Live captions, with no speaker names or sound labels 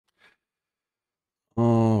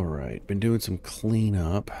been doing some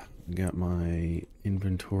cleanup. Got my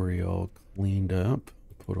inventory all cleaned up,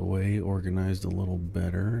 put away, organized a little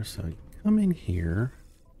better. So I come in here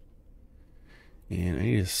and I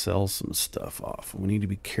need to sell some stuff off. We need to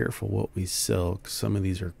be careful what we sell because some of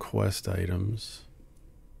these are quest items.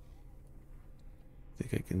 I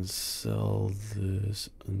think I can sell this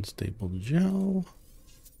unstable gel.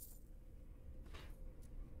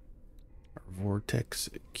 Our vortex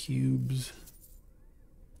cubes.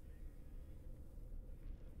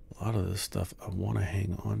 A lot of this stuff I want to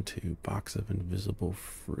hang on to. Box of invisible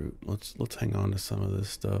fruit. Let's hang on to some of this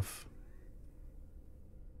stuff.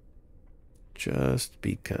 Just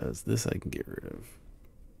because this I can get rid of.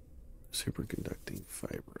 Superconducting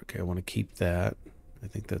fiber. Okay, I want to keep that. I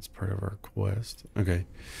think that's part of our quest. Okay.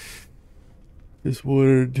 Just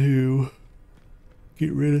wanted to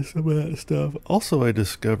get rid of some of that stuff. Also, I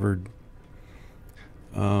discovered,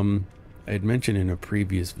 I had mentioned in a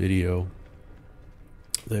previous video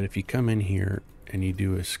that if you come in here and you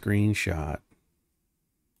do a screenshot,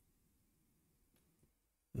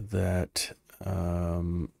 that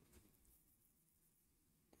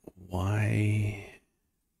why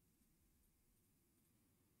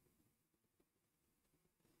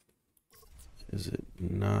is it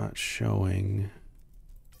not showing?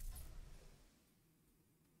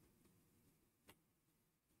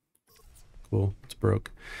 Cool, it's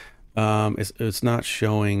broke. It's not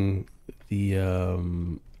showing the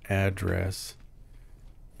address,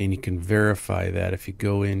 and you can verify that if you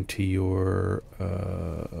go into your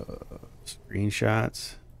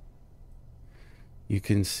screenshots. You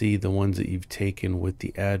can see the ones that you've taken with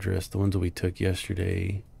the address. The ones that we took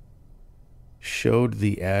yesterday showed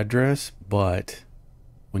the address, but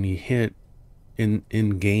when you hit in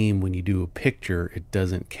game, when you do a picture, it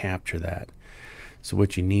doesn't capture that. So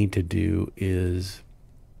what you need to do is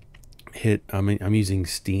hit, I'm using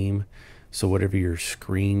Steam, so whatever your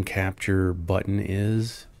screen capture button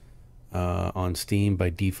is on Steam, by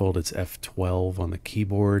default it's F12 on the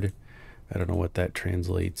keyboard. I don't know what that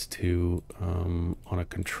translates to on a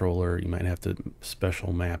controller. You might have to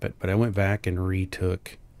special map it, but I went back and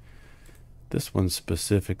retook this one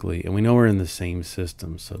specifically, and we know we're in the same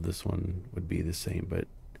system, so this one would be the same, but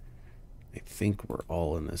I think we're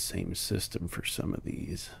all in the same system for some of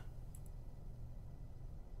these.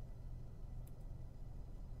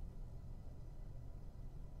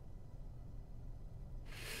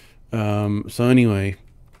 So anyway,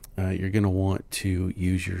 you're going to want to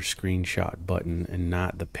use your screenshot button and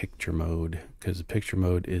not the picture mode, because the picture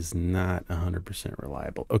mode is not 100%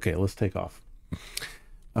 reliable. Okay, let's take off.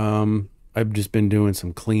 I've just been doing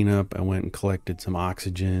some cleanup. I went and collected some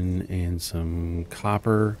oxygen and some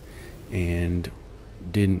copper and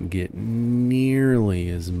didn't get nearly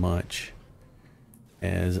as much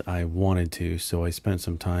as I wanted to, so I spent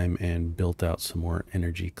some time and built out some more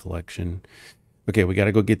energy collection. Okay, we got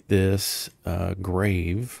to go get this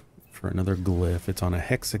grave for another glyph. It's on a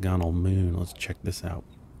hexagonal moon. Let's check this out.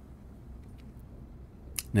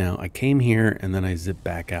 Now, I came here and then I zipped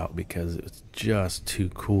back out because it's just too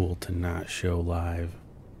cool to not show live.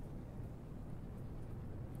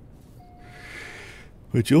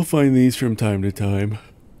 But you'll find these from time to time.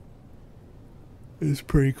 It's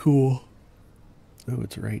pretty cool. Oh,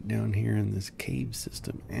 it's right down here in this cave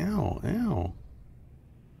system. Ow, ow.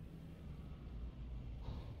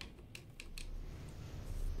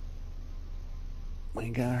 My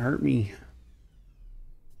God, hurt me.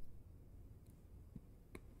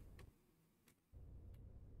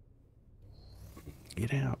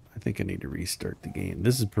 Get out. I think I need to restart the game.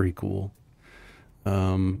 This is pretty cool.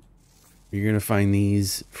 You're going to find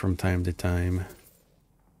these from time to time.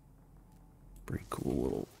 Pretty cool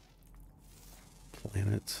little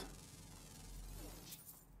planets.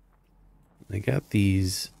 They got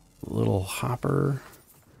these little hopper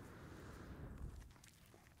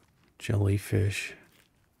jellyfish.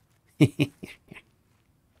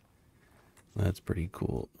 That's pretty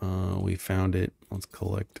cool. We found it. Let's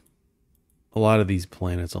collect. A lot of these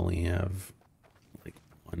planets only have like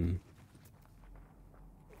one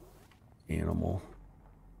animal.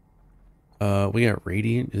 We got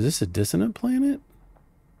radiant. Is this a dissonant planet?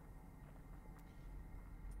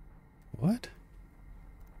 What?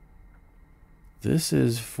 This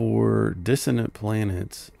is for dissonant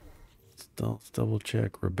planets. Let's double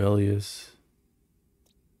check. Rebellious.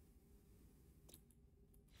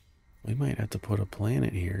 We might have to put a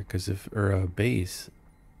planet here, because or a base.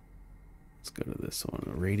 Let's go to this one.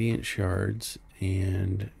 Radiant shards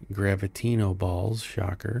and gravitino balls.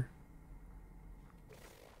 Shocker.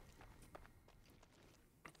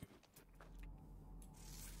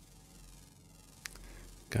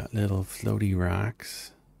 Got little floaty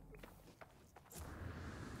rocks.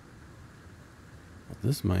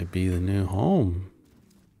 This might be the new home.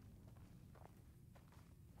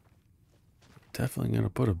 Definitely gonna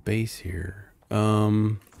put a base here.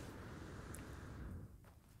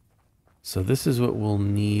 So this is what we'll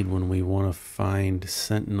need when we want to find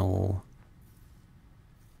sentinel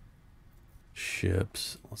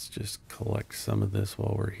ships. Let's just collect some of this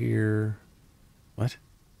while we're here. What?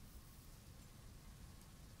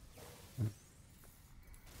 And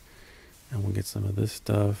we'll get some of this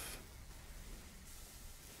stuff.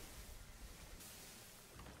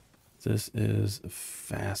 This is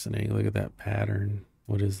fascinating. Look at that pattern.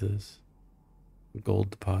 What is this?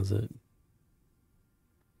 Gold deposit.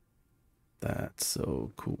 That's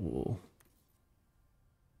so cool.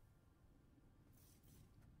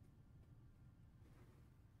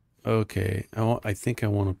 Okay, I think I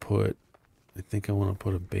want to put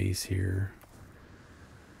a base here.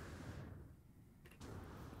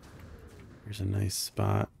 Here's a nice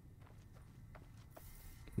spot.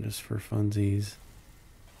 Just for funsies.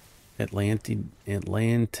 Atlantidium.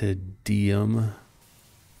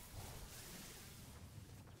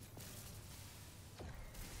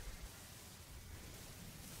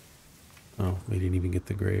 Oh, we didn't even get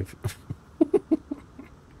the grave.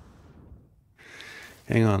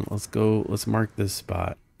 Hang on, let's mark this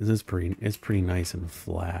spot. It's pretty nice and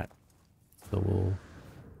flat. So we'll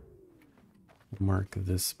mark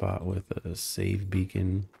this spot with a save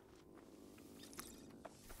beacon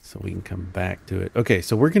so we can come back to it. Okay,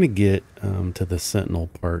 so we're gonna get to the sentinel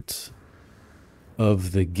parts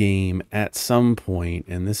of the game at some point,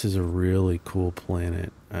 and this is a really cool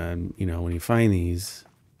planet. And you know, when you find these,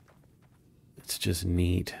 it's just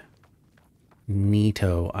neat.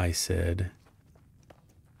 Neato, I said.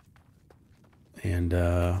 And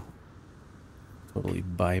totally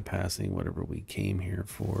bypassing whatever we came here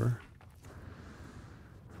for,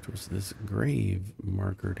 which was this grave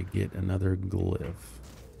marker to get another glyph.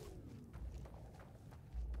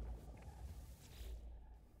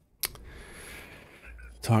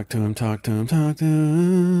 Talk to him, talk to him, talk to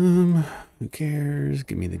him. Who cares?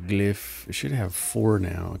 Give me the glyph. It should have 4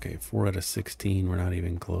 now. Okay, 4 out of 16. We're not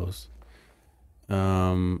even close.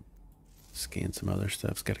 Scan some other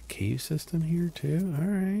stuff. It's got a cave system here too. All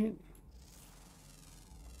right.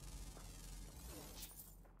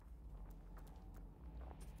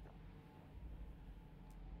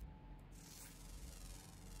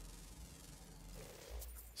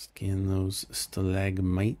 Scan those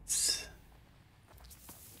stalagmites.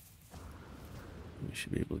 We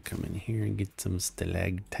should be able to come in here and get some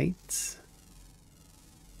stalactites.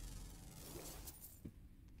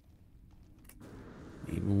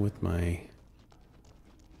 Even with I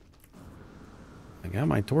got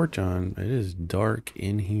my torch on. It is dark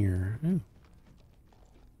in here. Ooh.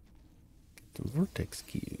 Some vortex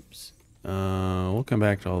cubes. We'll come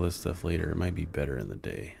back to all this stuff later. It might be better in the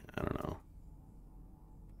day. I don't know.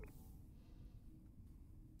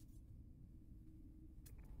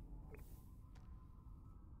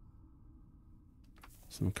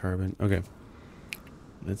 Some carbon. Okay.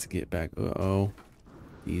 Let's get back. Uh-oh.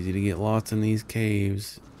 Easy to get lost in these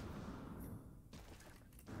caves.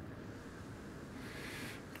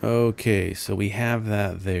 Okay, so we have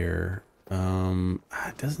that there.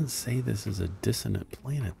 It doesn't say this is a dissonant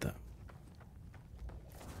planet, though.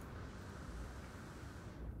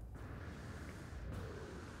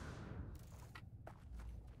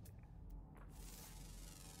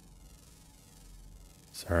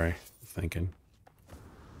 Sorry, thinking.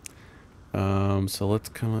 So let's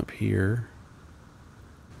come up here.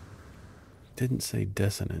 Didn't say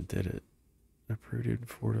dissonant, did it? Uprooted,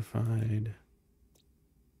 fortified.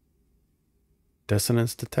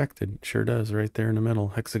 Dissonance detected. Sure does, right there in the middle.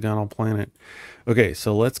 Hexagonal planet. Okay,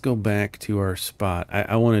 so let's go back to our spot.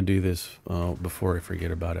 I want to do this before I forget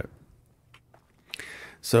about it.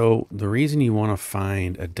 So the reason you want to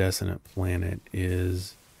find a dissonant planet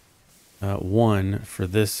is one, for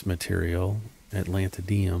this material,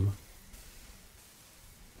 Atlantidium.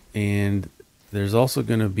 And there's also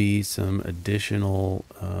going to be some additional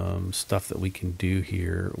stuff that we can do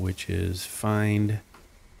here, which is find...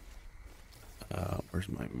 where's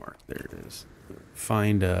my mark? There it is.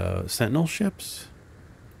 Find sentinel ships.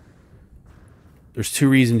 There's 2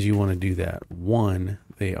 reasons you want to do that. 1,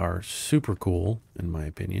 they are super cool, in my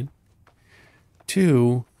opinion.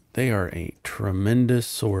 2, they are a tremendous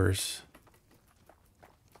source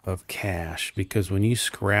of cash, because when you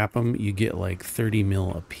scrap them, you get like 30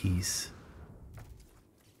 mil a piece.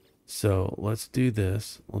 So let's do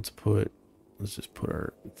this. Let's just put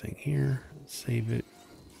our thing here, save it.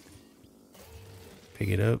 Pick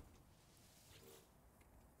it up.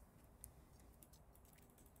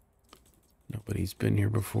 but he's been here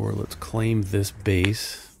before. Let's claim this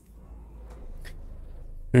base.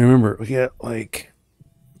 And remember, we got like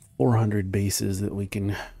 400 bases that we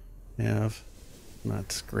can have.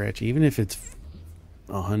 Not scratchy. Even if it's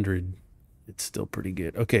 100, it's still pretty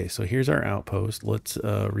good. Okay, so here's our outpost. Let's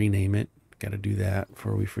rename it. Got to do that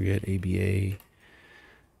before we forget. ABA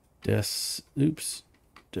Dessonant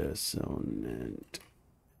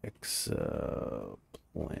Exoplanet.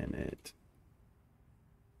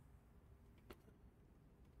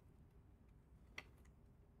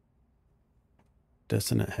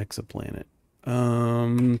 Dessonant Hexaplanet.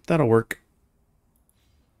 That'll work.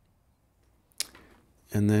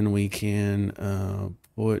 And then we can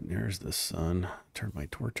put, there's the sun. Turn my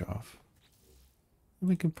torch off. And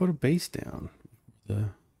we can put a base down.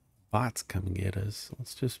 The bots come and get us.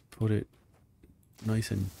 Let's just put it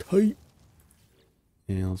nice and tight.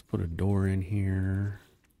 And let's put a door in here.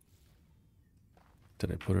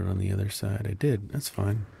 Did I put it on the other side? I did. That's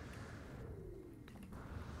fine.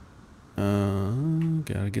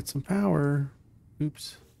 Gotta get some power.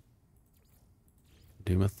 Oops.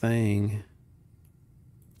 Do my thing.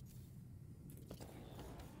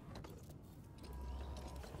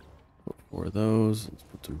 Put 4 of those. Let's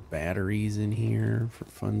put some batteries in here for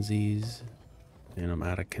funsies. And I'm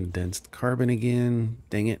out of condensed carbon again.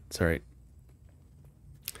 Dang it. It's all right.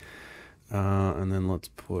 And then let's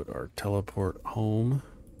put our teleport home.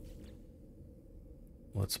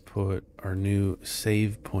 Let's put our new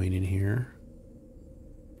save point in here.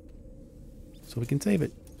 So we can save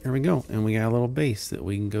it. Here we go. And we got a little base that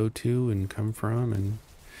we can go to and come from. And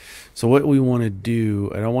so what we want to do,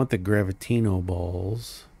 I don't want the Gravitino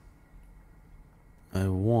balls.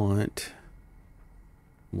 I'm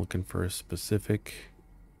looking for a specific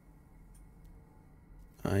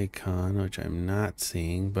icon, which I'm not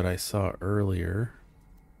seeing, but I saw earlier.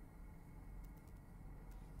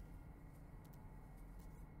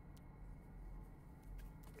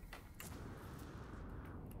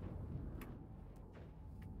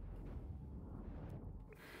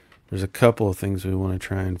 There's a couple of things we want to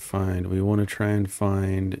try and find. We want to try and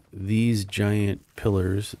find these giant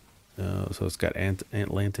pillars. So it's got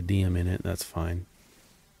Atlantidium in it. That's fine.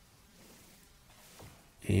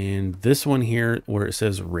 And this one here, where it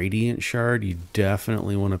says Radiant Shard, you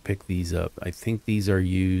definitely want to pick these up. I think these are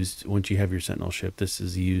used, once you have your Sentinel ship, this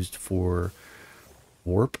is used for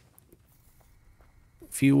warp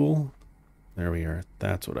fuel. There we are.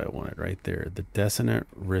 That's what I wanted right there. The Dessonant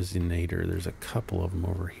Resonator. There's a couple of them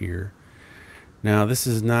over here. Now, this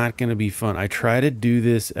is not going to be fun. I try to do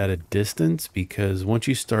this at a distance because once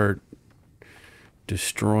you start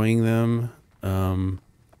destroying them,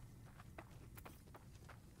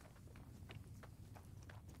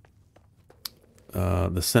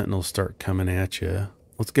 the Sentinels start coming at you.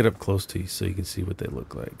 Let's get up close to you so you can see what they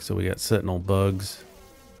look like. So we got Sentinel bugs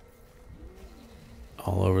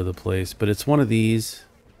all over the place, but it's one of these.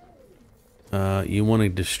 You want to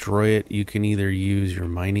destroy it. You can either use your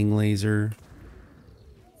mining laser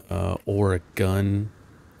or a gun,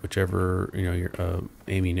 whichever, your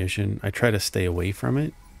ammunition. I try to stay away from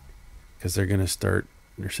it because they're gonna start.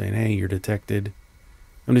 They're saying, "Hey, you're detected."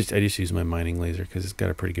 I just use my mining laser because it's got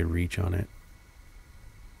a pretty good reach on it.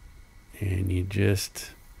 And you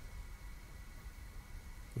just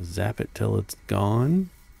zap it till it's gone.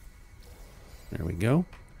 There we go.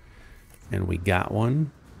 And we got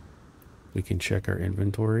one. We can check our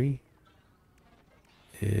inventory.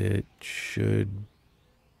 It should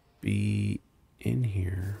be in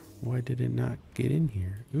here. Why did it not get in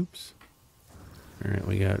here? Oops. All right,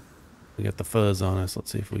 we got the fuzz on us.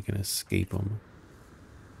 Let's see if we can escape them.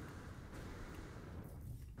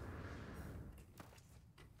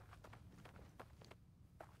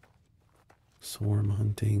 Swarm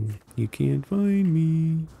hunting. You can't find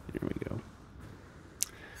me. There we go.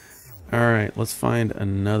 All right, let's find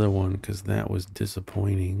another one because that was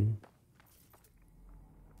disappointing.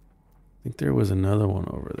 I think there was another one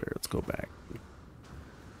over there. Let's go back.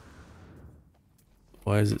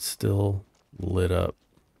 Why is it still lit up?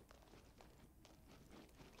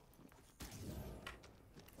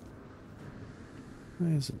 Why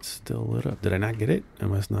is it still lit up? Did I not get it? I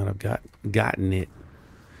must not have gotten it.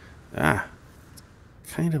 Ah,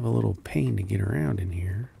 it's kind of a little pain to get around in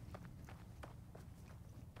here.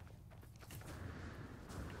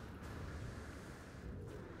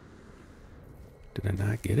 Did I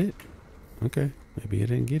not get it? Okay, maybe I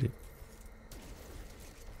didn't get it.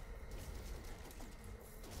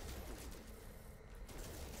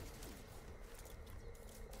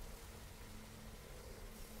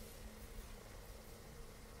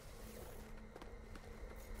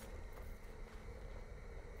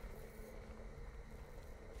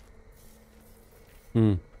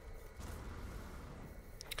 Hmm.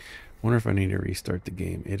 Wonder if I need to restart the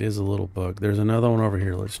game. It is a little bug. There's another one over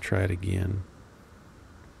here. Let's try it again.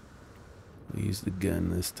 We'll use the gun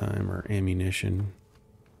this time, or ammunition.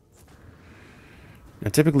 Now,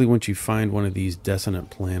 typically, once you find one of these dissonant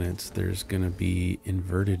planets, there's going to be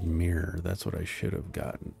inverted mirror. That's what I should have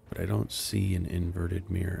gotten, but I don't see an inverted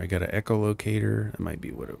mirror. I got an echolocator. That might be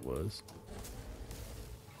what it was.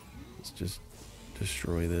 Let's just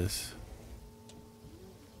destroy this.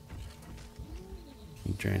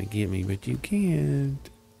 You're trying to get me, but you can't.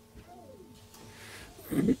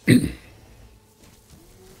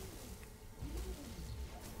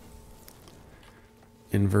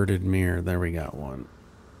 Inverted mirror. There we got one.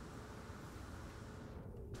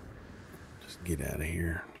 Just get out of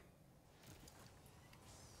here.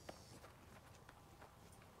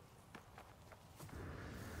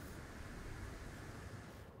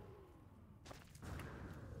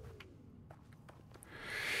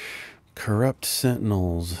 Corrupt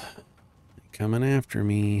sentinels coming after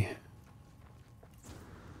me.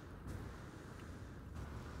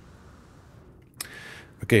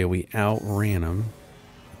 Okay, we outran them,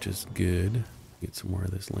 which is good. Get some more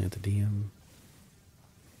of this lanthanum.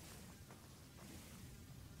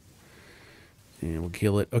 And we'll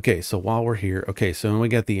kill it. Okay, so while we're here, okay, so we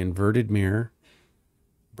got the inverted mirror,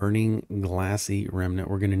 burning glassy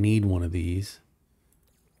remnant. We're going to need one of these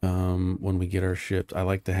when we get our ships. I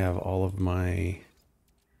like to have all of my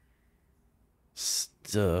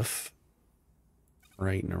stuff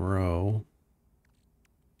right in a row.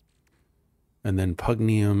 And then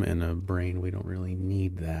pugnium and a brain. We don't really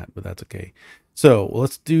need that, but that's okay. So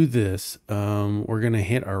let's do this. We're going to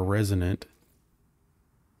hit our resonant.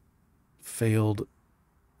 Failed.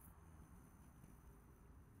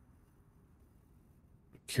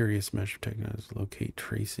 Curious measure technology. Locate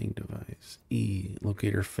tracing device. E.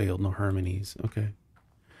 Locator failed. No harmonies. Okay.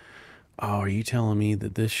 Oh, are you telling me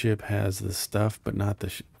that this ship has the stuff, but not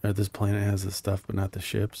the or this planet has the stuff, but not the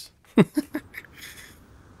ships?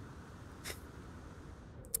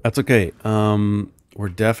 That's okay. We're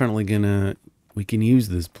definitely gonna. We can use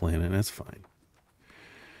this planet. That's fine.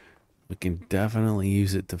 We can definitely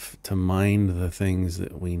use it to mine the things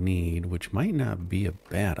that we need, which might not be a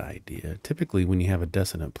bad idea. Typically, when you have a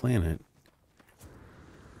dissonant planet,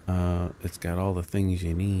 it's got all the things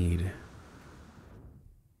you need.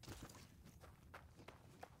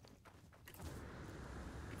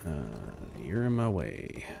 You're in my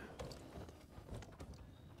way.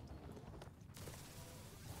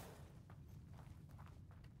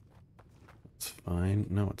 It's fine.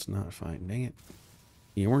 No, it's not fine. Dang it.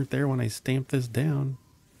 You weren't there when I stamped this down.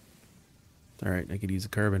 All right, I could use a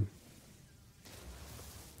carbon.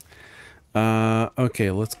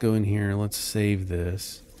 Okay, let's go in here. Let's save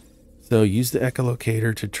this. So use the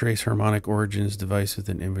echolocator to trace harmonic origins device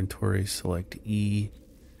within inventory. Select E.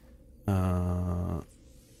 We're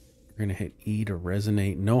going to hit E to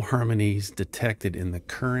resonate. No harmonies detected in the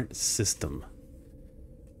current system.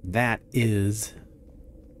 That is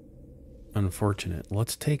unfortunate.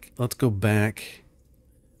 Let's go back.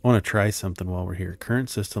 I want to try something while we're here. Current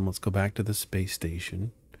system. Let's go back to the space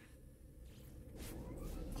station.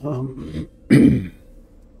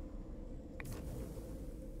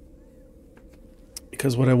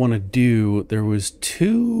 Because what I want to do, there's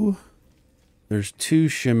two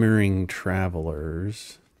shimmering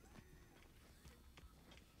travelers.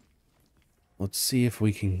 Let's see if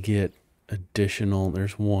we can get additional.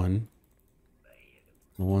 There's one.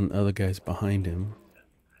 The one other guy's behind him.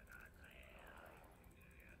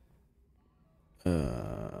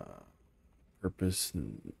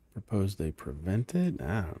 Propose they prevent it?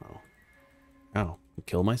 I don't know. Oh,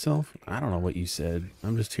 kill myself? I don't know what you said.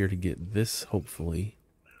 I'm just here to get this, hopefully.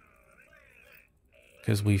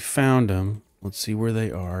 Because we found them. Let's see where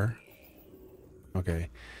they are. Okay.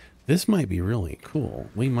 This might be really cool.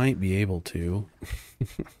 We might be able to.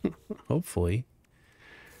 Hopefully.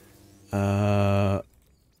 I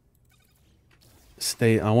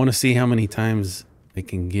want to see how many times I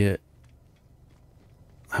can get.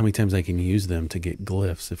 How many times I can use them to get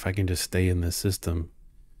glyphs. If I can just stay in this system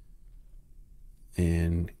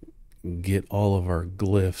and get all of our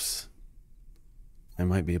glyphs, I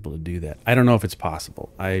might be able to do that. I don't know if it's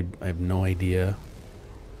possible. I have no idea.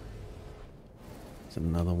 There's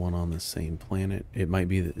another one on the same planet. It might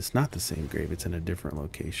be that it's not the same grave. It's in a different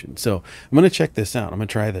location. So I'm going to check this out. I'm going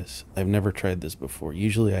to try this. I've never tried this before.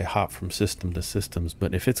 Usually I hop from system to systems,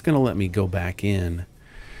 but if it's going to let me go back in,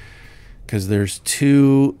 because there's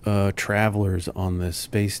two travelers on this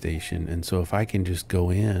space station, and so if I can just go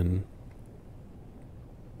in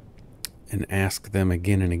and ask them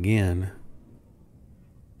again and again,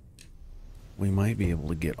 we might be able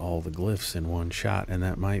to get all the glyphs in one shot, and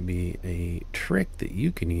that might be a trick that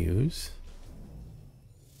you can use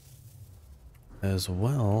as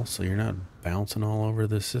well, so you're not bouncing all over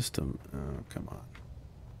the system. Oh, come on.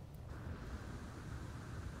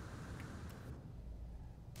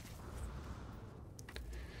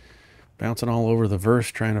 Bouncing all over the verse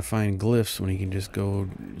trying to find glyphs when you can just go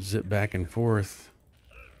zip back and forth.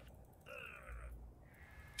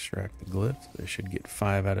 Extract the glyph. They should get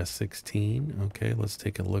 5 out of 16. Okay, let's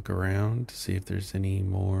take a look around to see if there's any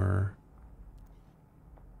more.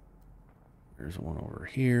 There's one over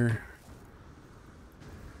here.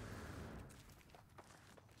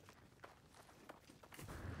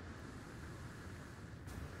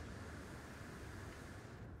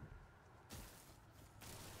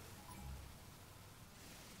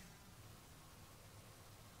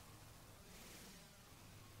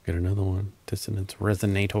 Got another one. Dissonance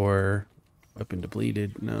Resonator. Weapon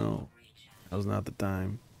depleted. No, that was not the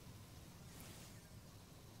time.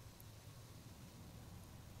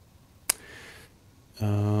 I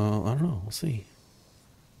don't know. We'll see.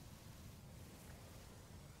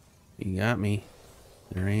 You got me.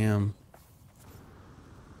 There I am.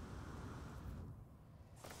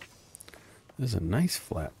 This is a nice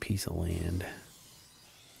flat piece of land.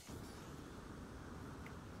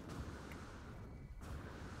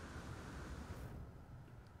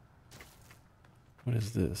 What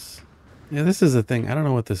is this? Yeah, this is the thing. I don't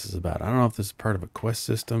know what this is about. I don't know if this is part of a quest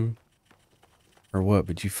system or what,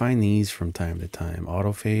 but you find these from time to time.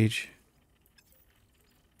 Autophage.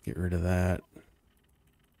 Get rid of that.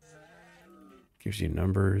 Gives you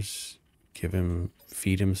numbers.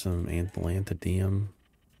 Feed him some Anthelanthidium.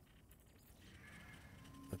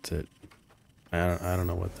 That's it. I don't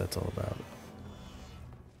know what that's all about.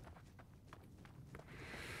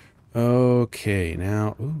 Okay,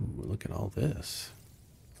 now, ooh, look at all this.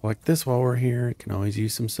 Collect this while we're here. You can always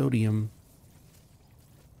use some sodium.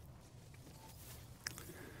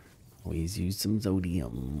 Always use some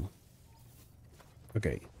sodium.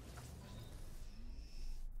 Okay.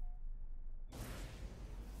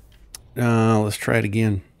 Let's try it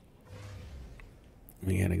again.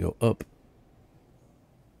 We gotta go up.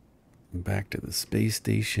 Back to the space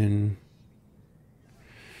station.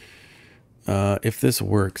 If this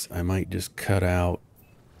works, I might just cut out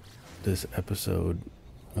this episode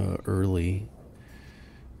early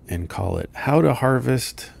and call it How to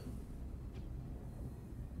Harvest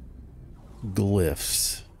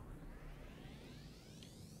Glyphs.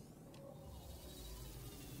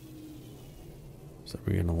 So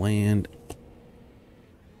we're going to land.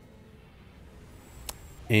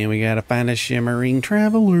 And we got to find a shimmering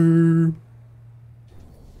traveler.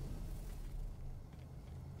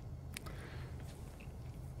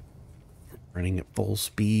 Running at full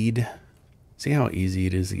speed. See how easy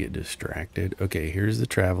it is to get distracted? Okay, here's the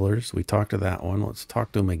travelers. We talked to that one. Let's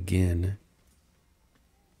talk to him again.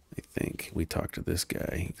 I think we talked to this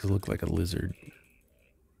guy. He looked like a lizard.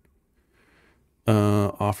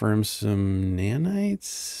 Offer him some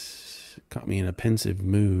nanites. Caught me in a pensive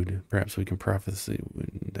mood. Perhaps we can prophesy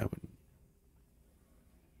when that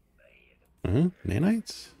would.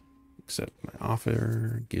 Nanites? Accept my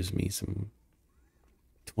offer. Gives me some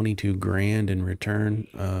 22 grand in return.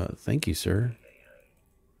 Thank you, sir.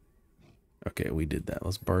 Okay, we did that.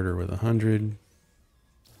 Let's barter with 100.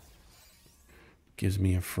 Gives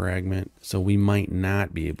me a fragment. So we might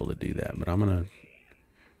not be able to do that, but I'm going to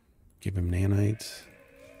give him nanites.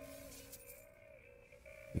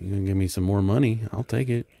 You're going to give me some more money. I'll take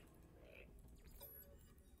it.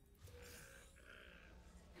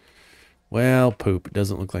 Well, poop. It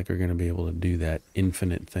doesn't look like we're going to be able to do that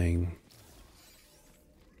infinite thing.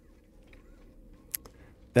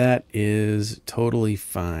 That is totally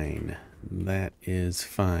fine. That is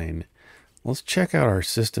fine. Let's check out our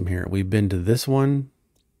system here. We've been to this one.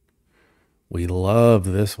 We love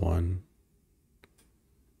this one.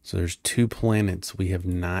 So there's 2 planets we have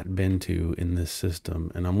not been to in this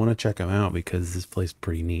system. And I'm going to check them out because this place is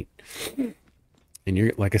pretty neat. And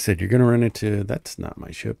you're, like I said, you're going to run into, that's not my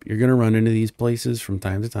ship. You're going to run into these places from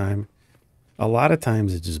time to time. A lot of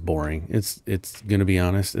times it's just boring. It's going to be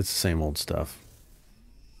honest. It's the same old stuff.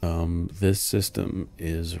 This system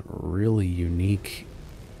is really unique.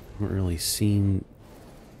 I haven't really seen,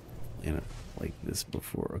 like this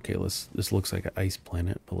before. Okay, this looks like an ice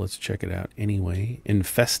planet, but let's check it out anyway.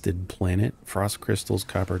 Infested planet, frost crystals,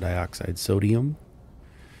 copper dioxide, sodium.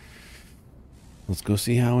 Let's go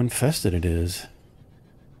see how infested it is.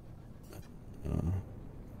 My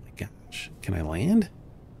gosh, can I land?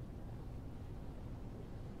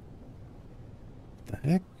 What the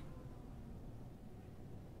heck?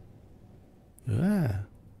 Ah.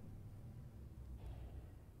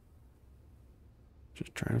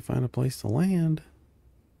 Just trying to find a place to land.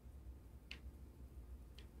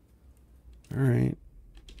 All right.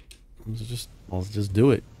 I'll just do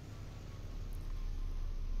it.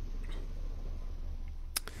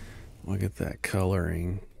 Look at that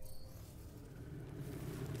coloring.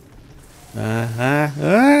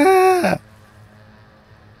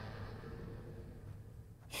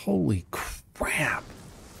 Holy crap.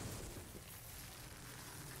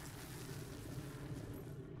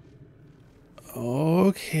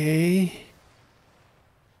 Okay.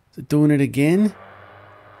 Is it doing it again?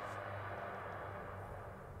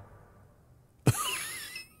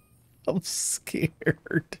 I'm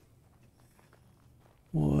scared.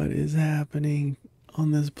 What is happening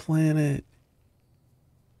on this planet?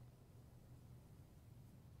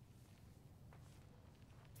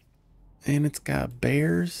 And it's got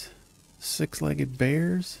bears, six-legged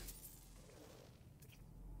bears.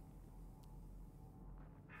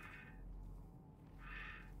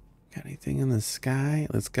 Got anything in the sky?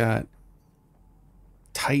 It's got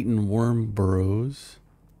Titan worm burrows.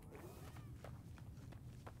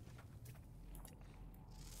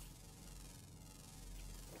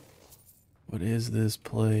 What is this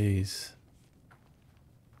place?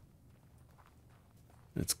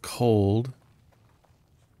 It's cold.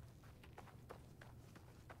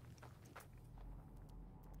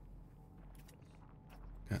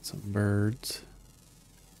 Got some birds.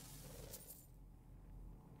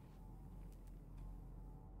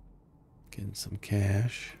 Getting some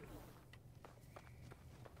cash.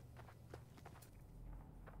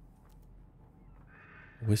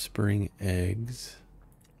 Whispering eggs.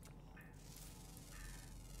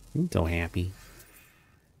 I'm so happy.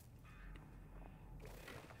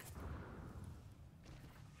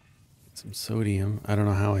 Some sodium. I don't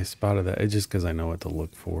know how I spotted that. It's just because I know what to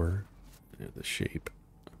look for. The shape.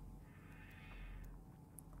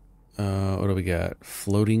 What do we got?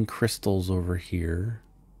 Floating crystals over here.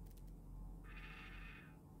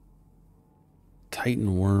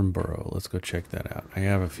 Titan worm burrow. Let's go check that out. I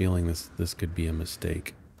have a feeling this could be a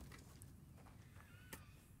mistake.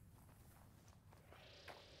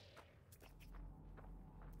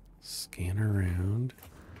 Scan around.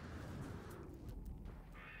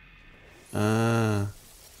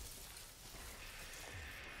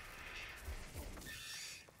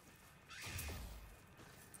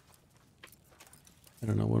 I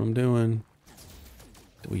don't know what I'm doing.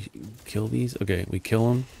 Do we kill these? Okay, we kill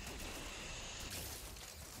them.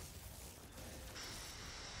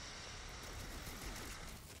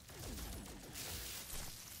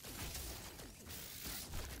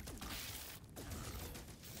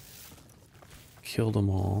 Killed them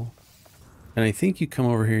all. And I think you come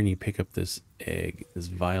over here and you pick up this egg, this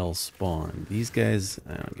vile spawn. These guys,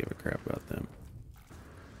 I don't give a crap about them.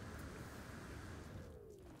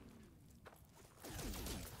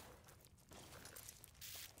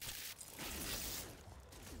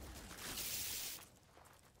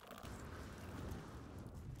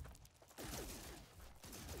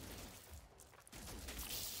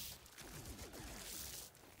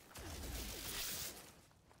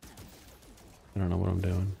 I don't know what I'm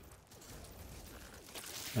doing.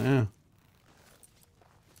 Ah.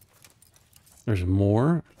 There's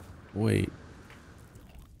more? Wait.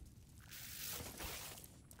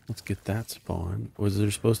 Let's get that spawn. Was there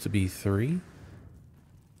supposed to be 3?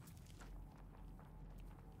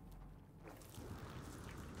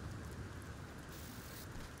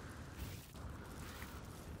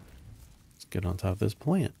 Let's get on top of this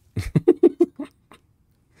plant.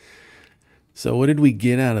 So what did we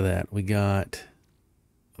get out of that? We got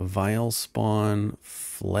a vile spawn,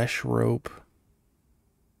 flesh rope,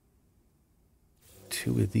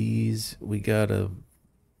 2 of these. We got I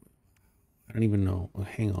don't even know. Oh,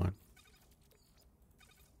 hang on.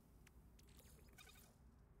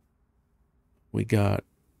 We got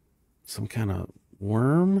some kind of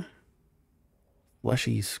worm,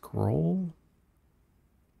 fleshy scroll,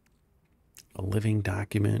 a living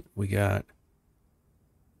document. We got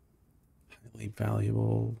highly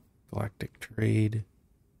valuable galactic trade,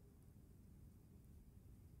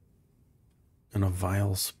 and a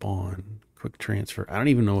vile spawn. Quick transfer. I don't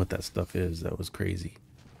even know what that stuff is. That was crazy.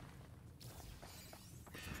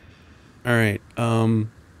 All right.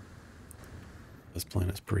 This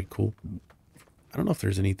planet's pretty cool. I don't know if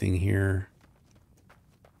there's anything here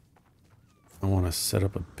I want to set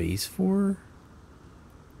up a base for.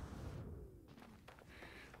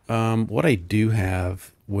 What I do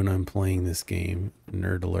have when I'm playing this game,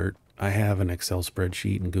 nerd alert, I have an Excel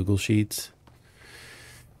spreadsheet and Google Sheets.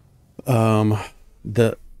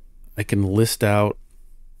 I can list out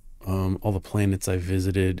all the planets I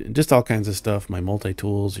visited, and just all kinds of stuff. My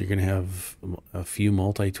multi-tools, you're going to have a few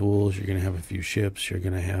multi-tools, you're going to have a few ships, you're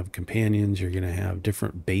going to have companions, you're going to have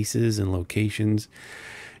different bases and locations,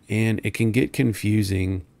 and it can get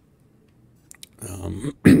confusing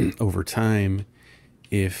over time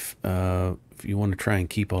if you want to try and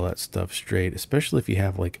keep all that stuff straight, especially if you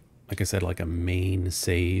have like I said, like a main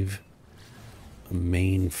save, a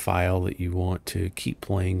main file that you want to keep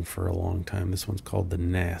playing for a long time. This one's called the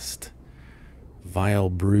Nest. Vile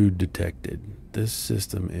Brood detected. This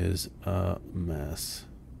system is a mess.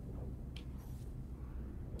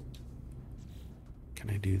 Can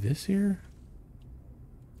I do this here?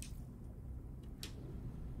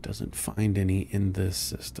 Doesn't find any in this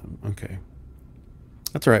system. Okay.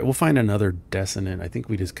 That's all right. We'll find another Dessonant. I think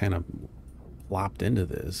we just kind of plopped into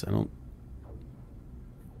this. I don't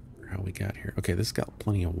know how we got here. Okay, this has got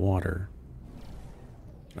plenty of water.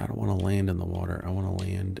 But I don't want to land in the water. I want to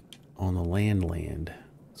land on the land.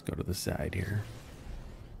 Let's go to the side here.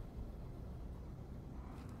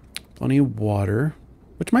 Plenty of water,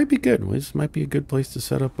 which might be good. This might be a good place to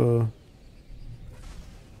set up a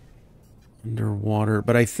underwater.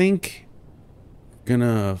 But I think we're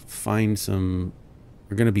gonna find some.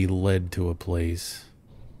 We're gonna be led to a place.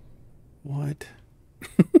 What?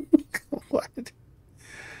 What?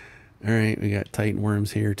 All right, we got Titan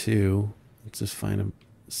worms here too. Let's just find a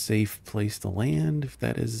safe place to land if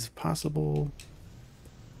that is possible.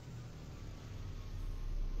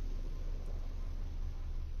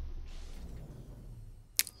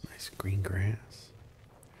 Nice green grass.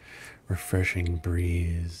 Refreshing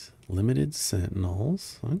breeze. Limited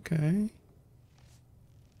sentinels. Okay.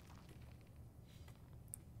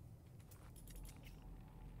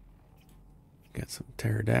 Got some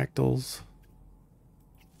pterodactyls.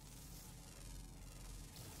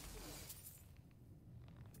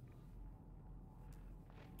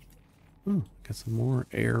 Oh, got some more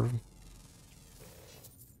air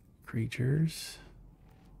creatures.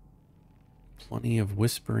 Plenty of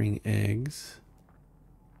whispering eggs.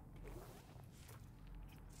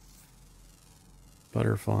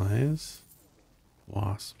 Butterflies.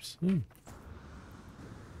 Wasps.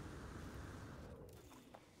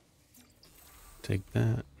 Take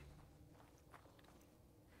that.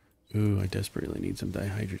 Ooh, I desperately need some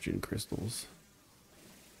dihydrogen crystals.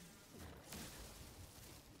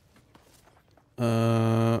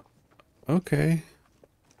 Okay.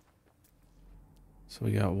 So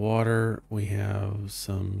we got water. We have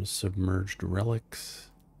some submerged relics.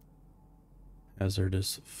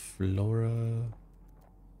 Hazardous flora.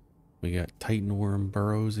 We got Titan worm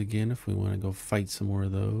burrows again if we want to go fight some more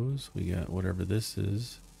of those. We got whatever this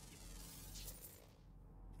is.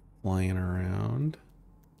 Flying around.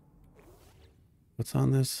 What's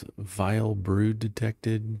on this? Vile brood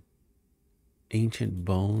detected. Ancient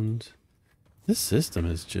bones. This system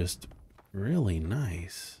is just really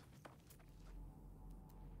nice.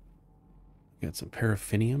 Got some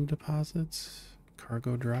paraffinium deposits.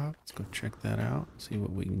 Cargo drop. Let's go check that out. See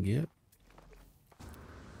what we can get.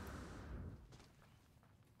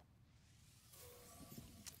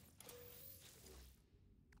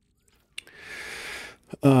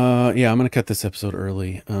 Yeah, I'm gonna cut this episode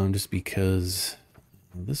early, just because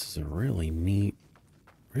this is a really neat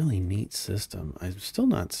system. I'm still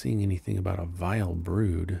not seeing anything about a vile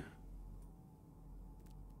brood.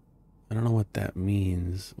 I don't know what that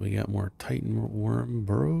means. We got more Titan worm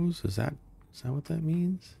burrows. Is that what that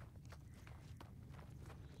means?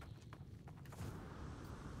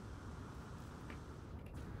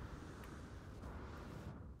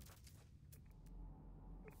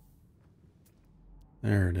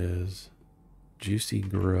 There it is. Juicy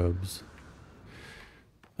grubs.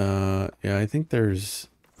 Yeah, I think there's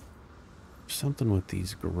something with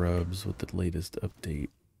these grubs with the latest update.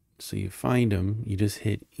 So you find them, you just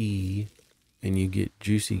hit E, and you get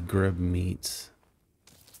juicy grub meats.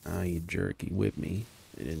 Ah, you jerk, you whipped me.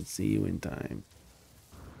 I didn't see you in time.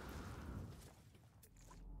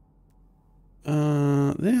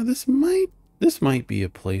 Yeah, this might be a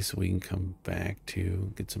place we can come back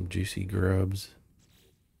to, get some juicy grubs.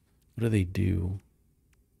 What do they do?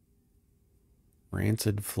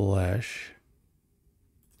 Rancid flesh.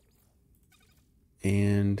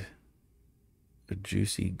 And a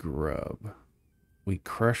juicy grub. We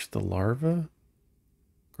crush the larva.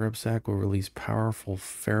 Grub sac will release powerful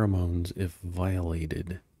pheromones if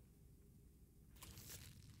violated.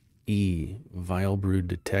 E. Vile brood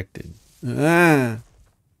detected. Ah!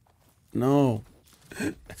 No.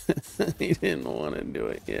 He didn't want to do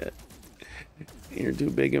it yet. You're too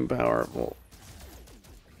big and powerful.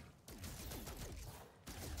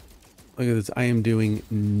 Look at this. I am doing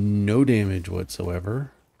no damage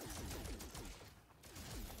whatsoever.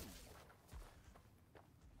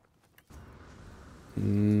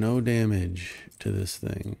 no damage to this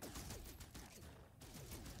thing.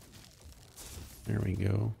 There we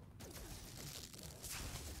go.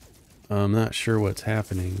 I'm not sure what's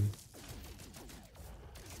happening,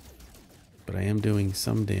 but I am doing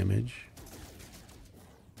some damage.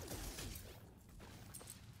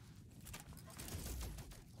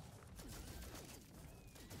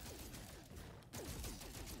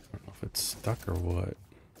 I don't know if it's stuck or what.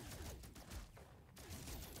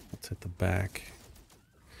 Let's hit the back.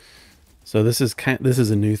 So this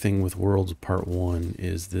is a new thing with Worlds Part 1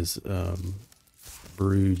 is this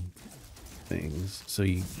brood things. So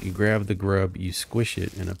you grab the grub, you squish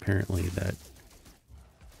it, and apparently that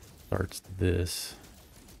starts this.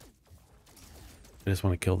 I just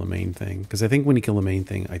want to kill the main thing, because I think when you kill the main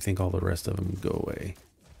thing, I think all the rest of them go away.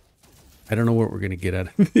 I don't know what we're going to get out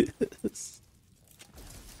of this.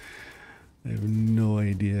 I have no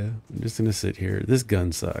idea. I'm just going to sit here. This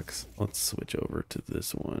gun sucks. Let's switch over to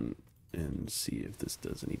this one and see if this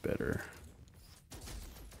does any better.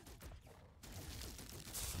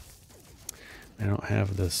 I don't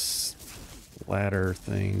have this ladder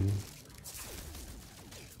thing.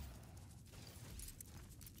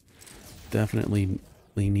 Definitely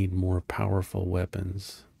need more powerful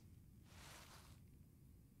weapons.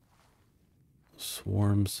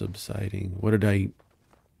 Swarm subsiding. What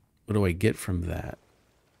do I get from that?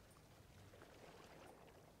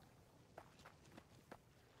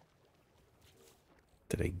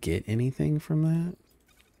 Did I get anything from that?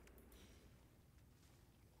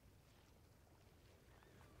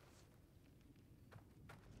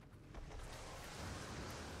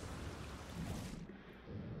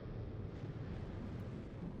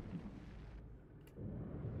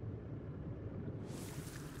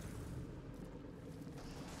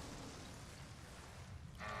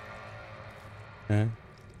 Okay.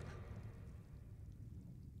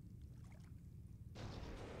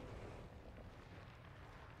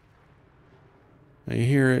 I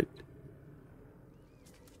hear it.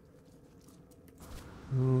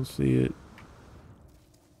 I don't see it.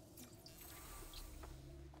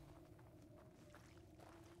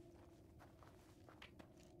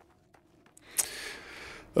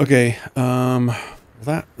 Okay,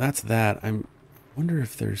 that's that. I wonder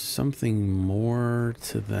if there's something more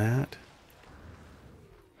to that.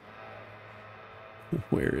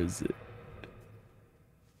 Where is it?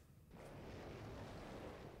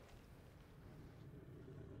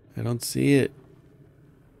 I don't see it.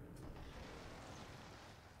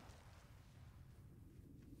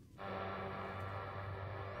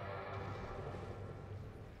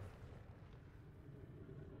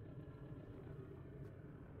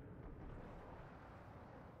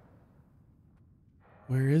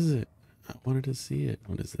 Where is it? I wanted to see it.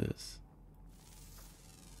 What is this?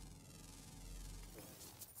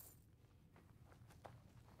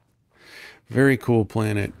 Very cool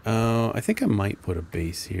planet. I think I might put a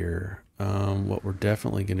base here. What we're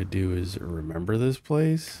definitely going to do is remember this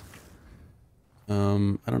place. I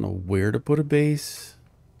don't know where to put a base.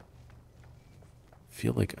 I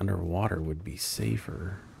feel like underwater would be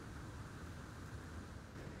safer.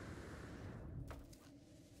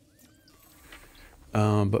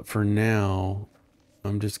 But for now,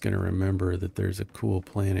 I'm just going to remember that there's a cool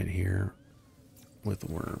planet here with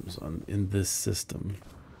worms in this system.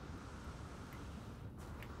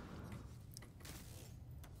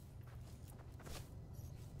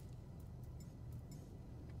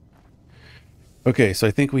 Okay, so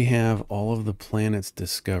I think we have all of the planets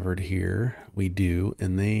discovered here. We do,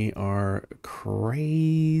 and they are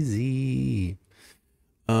crazy.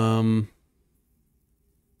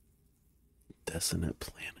 Dessonant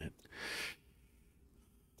planet.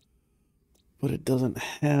 But it doesn't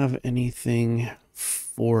have anything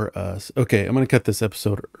for us. Okay, I'm going to cut this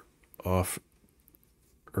episode off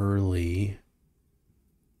early.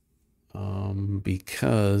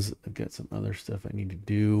 Because I've got some other stuff I need to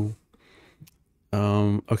do.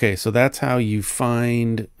 Okay, so that's how you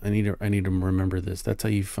find, I need to remember this. That's how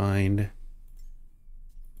you find,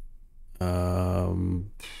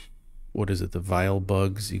 what is it? The vile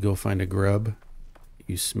bugs. You go find a grub.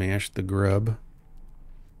 You smash the grub.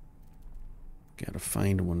 Gotta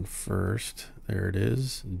find one first. There it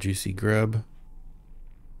is. Juicy grub.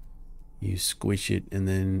 You squish it, and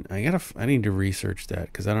then I need to research that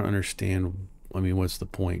because I don't understand. I mean, what's the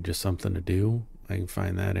point? Just something to do? I can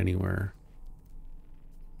find that anywhere.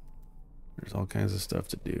 There's all kinds of stuff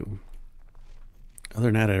to do. Other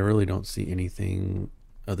than that, I really don't see anything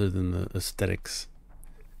other than the aesthetics.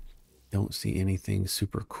 Don't see anything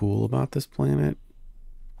super cool about this planet.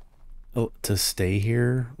 Oh, to stay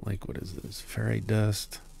here? Like, what is this? Ferrite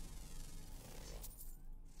dust.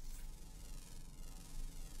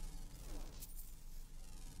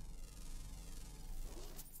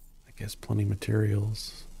 guess plenty of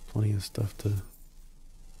materials, plenty of stuff to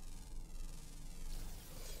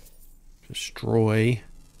destroy.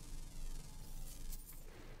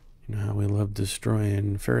 You know how we love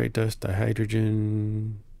destroying ferrite dust,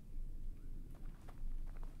 dihydrogen.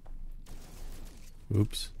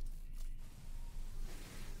 Oops.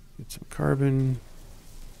 Get some carbon.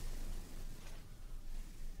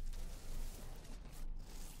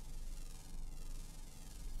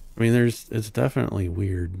 I mean, it's definitely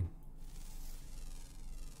weird.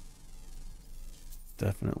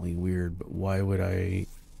 Definitely weird, but why would I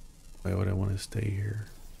want to stay here?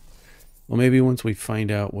 Well, maybe once we find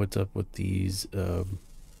out what's up with these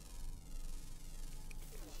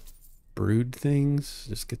brood things,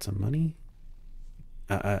 just get some money.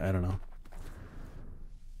 I don't know.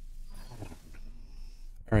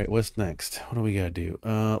 All right, what's next? What do we gotta do?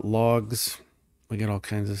 Logs. We got all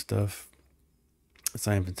kinds of stuff.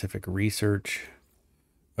 Scientific research.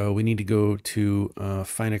 We need to go to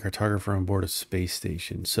find a cartographer on board a space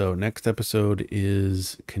station. So next episode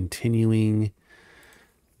is continuing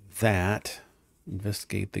that.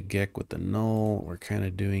 Investigate the Gek with the null. We're kind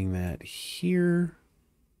of doing that here.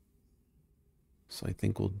 So I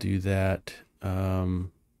think we'll do that to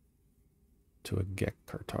a Gek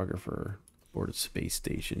cartographer aboard a space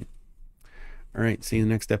station. All right, see you in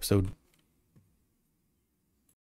the next episode.